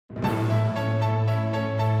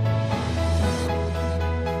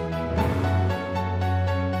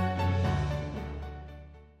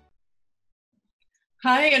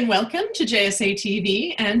Hi, and welcome to JSA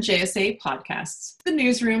TV and JSA Podcasts, the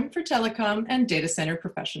newsroom for telecom and data center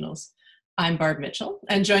professionals. I'm Barb Mitchell,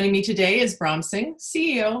 and joining me today is Braham Singh,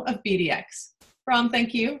 CEO of BDx. Braham,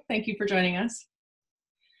 thank you. Thank you for joining us.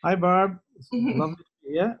 Hi, Barb. Lovely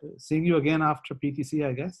seeing you again after PTC,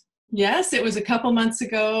 I guess. Yes, it was a couple months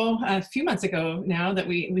ago, a few months ago now that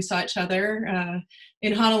we saw each other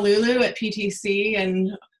in Honolulu at PTC, and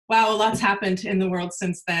wow, a lot's happened in the world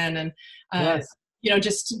since then. And yes. You know,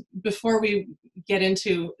 just before we get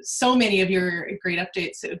into so many of your great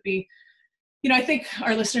updates, it would be, you know, I think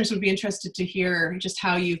our listeners would be interested to hear just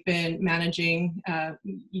how you've been managing.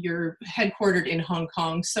 You're headquartered in Hong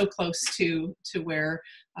Kong, so close to where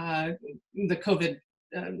the COVID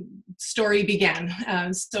story began.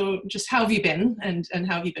 So just how have you been, and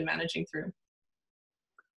how have you been managing through?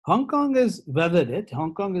 Hong Kong has weathered it.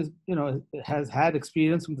 Hong Kong is, has had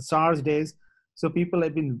experience from the SARS days. So people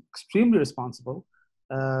have been extremely responsible.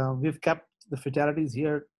 We've kept the fatalities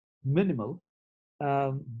here minimal.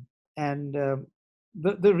 The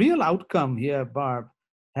real outcome here, Barb,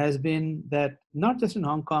 has been that not just in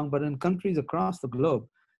Hong Kong, but in countries across the globe,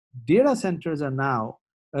 data centers are now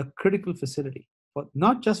a critical facility,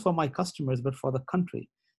 not just for my customers, but for the country,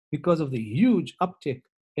 because of the huge uptick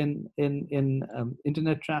in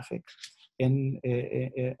internet traffic, and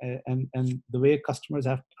the way customers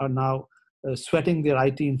are now sweating their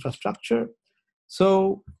IT infrastructure.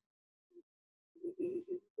 So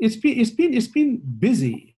it's been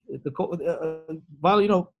busy.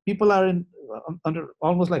 While people are under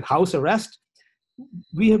almost like house arrest,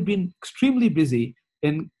 we have been extremely busy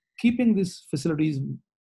in keeping these facilities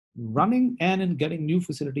running and in getting new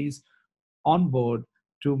facilities on board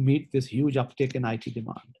to meet this huge uptick in IT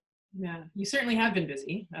demand. Yeah, you certainly have been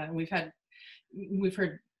busy. We've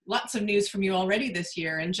heard lots of news from you already this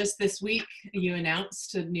year, and just this week you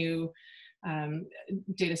announced a new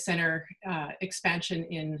data center expansion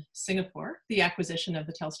in Singapore, the acquisition of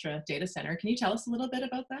the Telstra data center. Can you tell us a little bit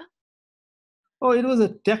about that? Oh, it was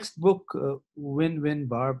a textbook win-win,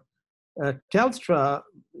 Barb. Telstra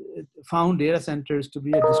found data centers to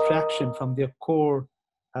be a distraction from their core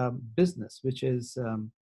business, which is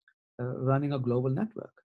running a global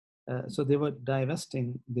network. So they were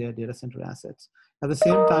divesting their data center assets. At the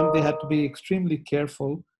same time, they had to be extremely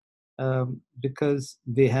careful because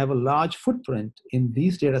they have a large footprint in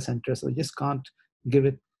these data centers. So they just can't give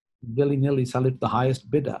it willy-nilly, sell it to the highest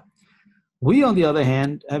bidder. We, on the other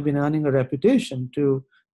hand, have been earning a reputation to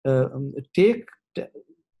take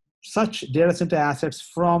such data center assets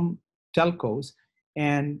from telcos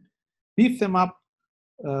and beef them up,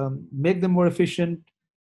 make them more efficient,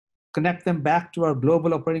 connect them back to our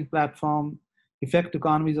global operating platform, effect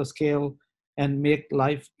economies of scale, and make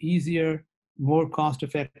life easier, more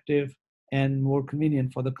cost-effective, and more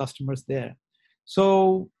convenient for the customers there.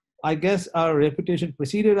 So I guess our reputation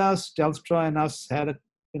preceded us. Telstra and us had a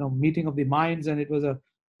meeting of the minds, and it was a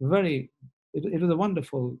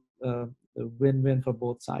wonderful win-win for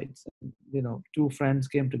both sides. And, two friends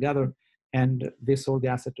came together, and they sold the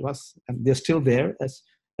asset to us, and they're still there as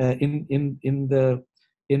in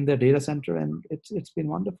the data center, and it's been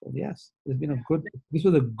wonderful. Yes, this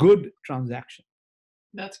was a good transaction.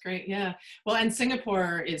 That's great. Yeah. Well, and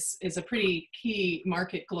Singapore is a pretty key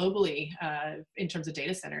market globally in terms of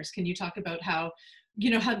data centers. Can you talk about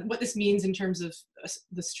what this means in terms of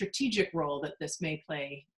the strategic role that this may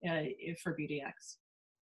play for BDx?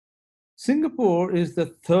 Singapore is the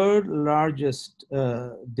third largest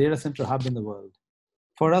data center hub in the world.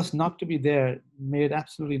 For us not to be there made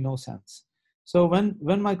absolutely no sense. So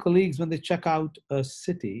when my colleagues, when they check out a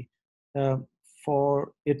city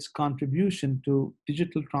for its contribution to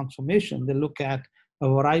digital transformation, they look at a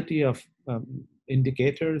variety of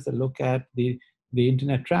indicators. They look at the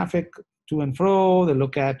internet traffic to and fro. They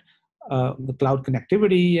look at the cloud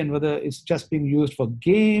connectivity and whether it's just being used for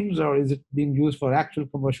games or is it being used for actual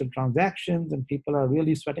commercial transactions, and people are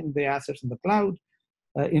really sweating their assets in the cloud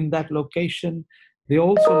in that location. They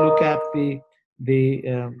also look at the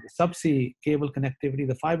subsea cable connectivity,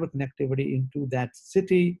 the fiber connectivity into that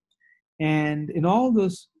city. And in all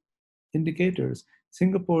those indicators,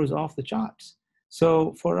 Singapore is off the charts.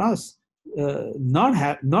 So for us,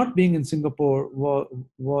 not being in Singapore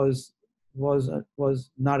was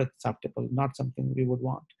not acceptable, not something we would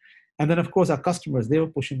want. And then, of course, our customers, they were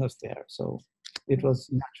pushing us there. So it was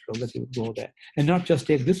natural that we would go there. And not just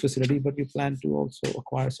take this facility, but we plan to also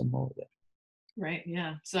acquire some more there. Right,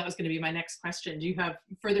 yeah. So that was going to be my next question. Do you have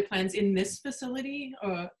further plans in this facility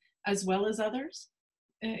as well as others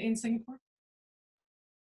in Singapore?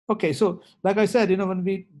 Okay, so like I said, when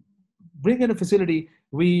we bring in a facility,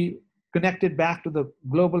 we connect it back to the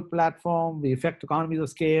global platform, we affect economies of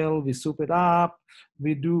scale, we soup it up,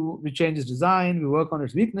 we change its design, we work on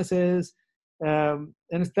its weaknesses.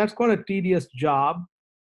 That's quite a tedious job.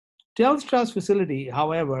 Telstra's facility,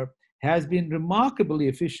 however, has been remarkably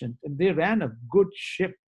efficient, and they ran a good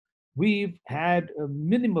ship. We've had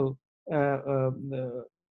minimal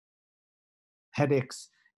headaches,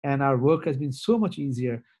 and our work has been so much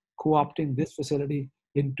easier co-opting this facility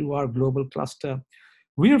into our global cluster.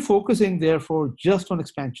 We are focusing, therefore, just on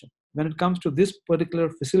expansion. When it comes to this particular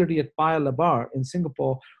facility at Paya Lebar in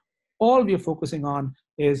Singapore, all we are focusing on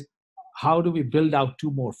is how do we build out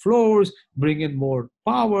 2 more floors, bring in more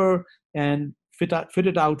power, and fit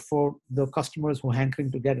it out for the customers who are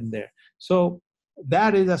hankering to get in there. So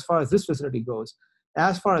that is as far as this facility goes.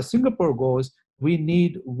 As far as Singapore goes, we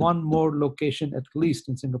need 1 more location at least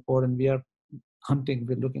in Singapore, and we are hunting,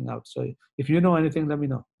 we're looking out. So if you know anything, let me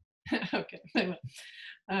know. Okay, I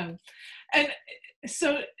will. And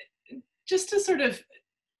so just to sort of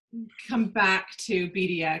come back to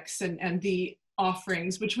BDx and the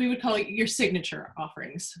offerings, which we would call your signature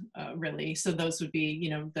offerings, really. So those would be,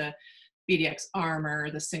 the BDx Armour,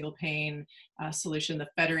 the single pane solution, the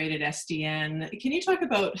Federated SDN. Can you talk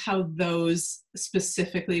about how those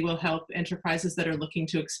specifically will help enterprises that are looking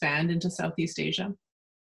to expand into Southeast Asia?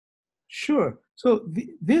 Sure. So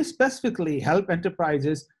they specifically help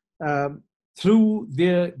enterprises through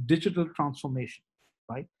their digital transformation,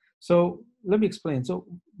 right? So let me explain. So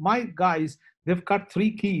my guys, they've cut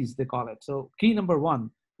 3 keys, they call it. So key number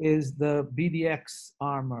 1 is the BDx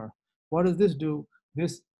Armour. What does this do?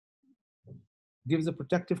 This gives a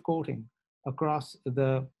protective coating across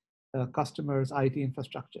the customer's IT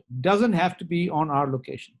infrastructure. Doesn't have to be on our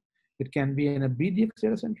location. It can be in a BDx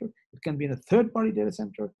data center. It can be in a third-party data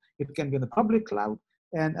center. It can be in the public cloud.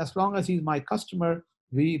 And as long as he's my customer,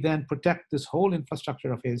 we then protect this whole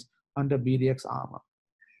infrastructure of his under BDx Armour.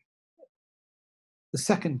 The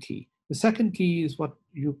second key is what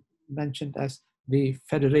you mentioned as the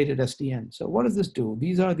Federated SDN. So what does this do?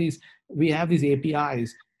 We have these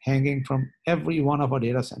APIs hanging from every one of our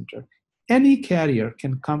data center. Any carrier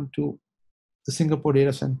can come to the Singapore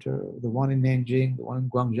data center, the one in Nanjing, the one in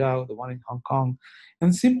Guangzhou, the one in Hong Kong,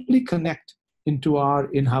 and simply connect into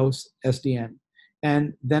our in-house SDN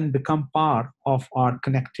and then become part of our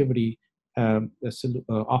connectivity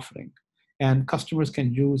offering. And customers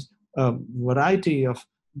can use a variety of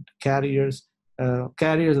carriers of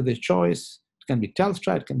their choice. It can be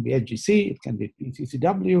Telstra, it can be HGC, it can be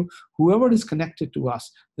PCCW. Whoever is connected to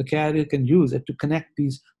us, the carrier can use it to connect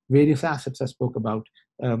these various assets I spoke about,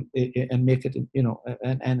 and make it,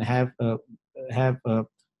 and have a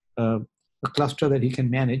cluster that he can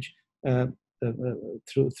manage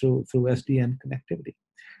through SDN connectivity.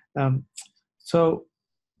 So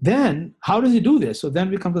then, how does he do this? So then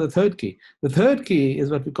we come to the third key. The third key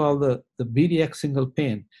is what we call the BDx Single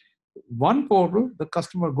Pane. One portal, the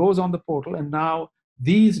customer goes on the portal, and now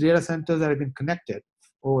these data centers that have been connected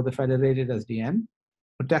over the Federated SDN,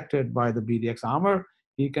 protected by the BDx Armour,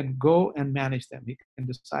 he can go and manage them. He can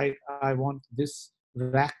decide, I want this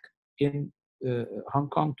rack in Hong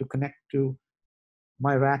Kong to connect to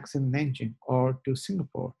my racks in Nanjing or to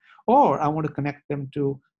Singapore, or I want to connect them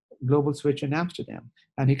to Global Switch in Amsterdam,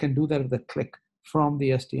 and he can do that with a click from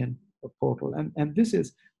the SDN portal, and this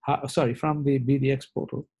is how, from the BDx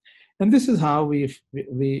portal, and this is how we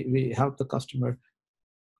help the customer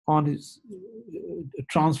on his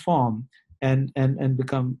transform and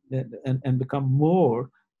become more.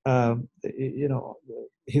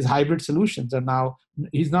 His hybrid solutions are now,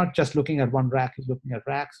 he's not just looking at one rack, he's looking at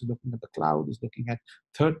racks, he's looking at the cloud, he's looking at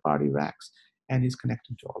third-party racks, and he's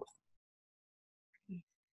connecting to all of them.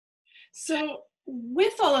 So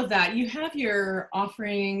with all of that, you have your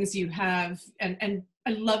offerings, you have, and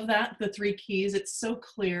I love that, the 3 keys, it's so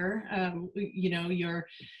clear, your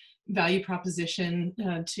value proposition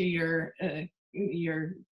to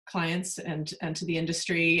your clients and to the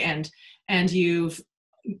industry, and you've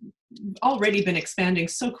already been expanding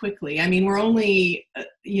so quickly. I mean, we're only,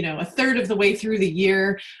 a third of the way through the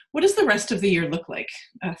year. What does the rest of the year look like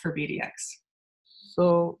for BDx?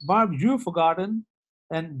 So, Barb, you've forgotten,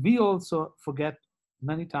 and we also forget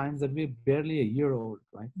many times that we're barely a year old,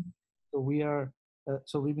 right?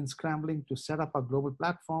 So we've been scrambling to set up a global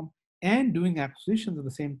platform and doing acquisitions at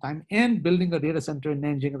the same time and building a data center in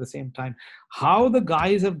Nanjing at the same time. How the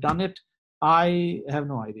guys have done it, I have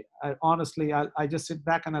no idea. Honestly, I just sit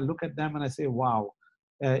back and I look at them and I say, wow,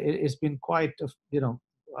 it's been quite,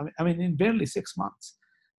 in barely 6 months.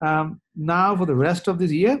 Now for the rest of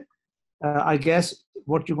this year, I guess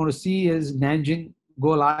what you're going to see is Nanjing go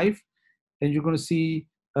live, and you're going to see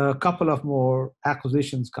a couple of more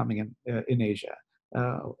acquisitions coming in Asia.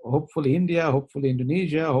 Hopefully India, hopefully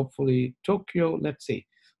Indonesia, hopefully Tokyo, let's see.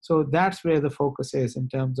 So that's where the focus is in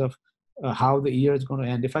terms of how the year is going to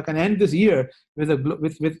end. If I can end this year with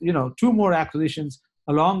two more acquisitions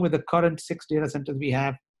along with the current 6 data centers we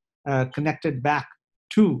have connected back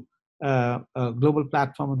to a global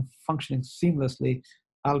platform and functioning seamlessly,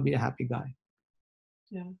 I'll be a happy guy.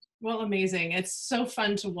 Yeah, well, amazing. It's so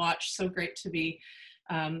fun to watch. So great to be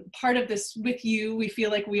part of this with you. We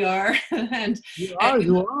feel like we are, and you are.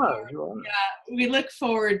 Yeah, we look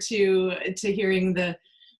forward to hearing the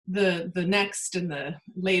next and the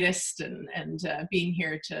latest, and being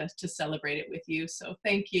here to celebrate it with you. So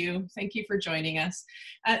thank you for joining us,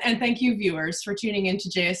 and thank you, viewers, for tuning into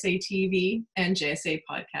JSA TV and JSA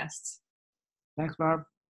podcasts. Thanks, Barb.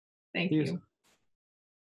 Thank Cheers. you.